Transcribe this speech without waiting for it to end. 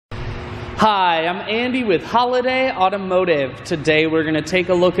Hi, I'm Andy with Holiday Automotive. Today we're going to take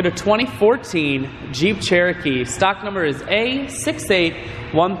a look at a 2014 Jeep Cherokee. Stock number is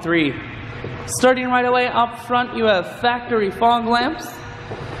A6813. Starting right away up front, you have factory fog lamps.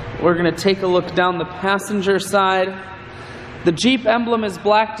 We're going to take a look down the passenger side. The Jeep emblem is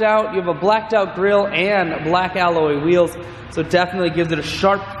blacked out. You have a blacked out grille and black alloy wheels, so it definitely gives it a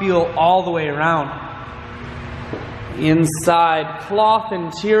sharp feel all the way around. Inside, cloth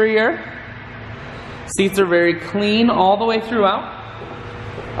interior. Seats are very clean all the way throughout.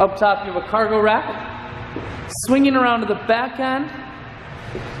 Up top you have a cargo rack. Swinging around to the back end,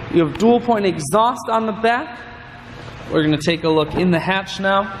 you have dual point exhaust on the back. We're going to take a look in the hatch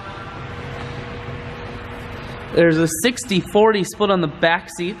now. There's a 60-40 split on the back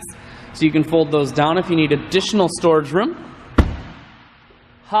seats, so you can fold those down if you need additional storage room.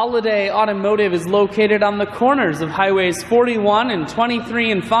 Holiday Automotive is located on the corners of highways 41 and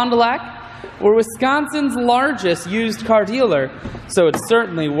 23 in Fond du Lac. We're Wisconsin's largest used car dealer, so it's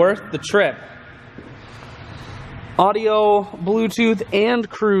certainly worth the trip. Audio, Bluetooth, and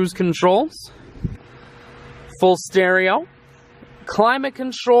cruise controls. Full stereo. Climate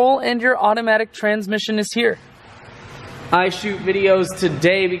control, and your automatic transmission is here. I shoot videos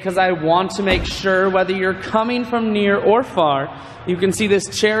today because I want to make sure whether you're coming from near or far, you can see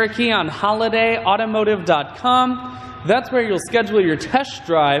this Cherokee on holidayautomotive.com. That's where you'll schedule your test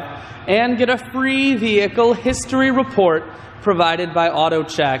drive and get a free vehicle history report provided by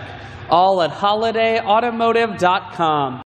AutoCheck. All at holidayautomotive.com.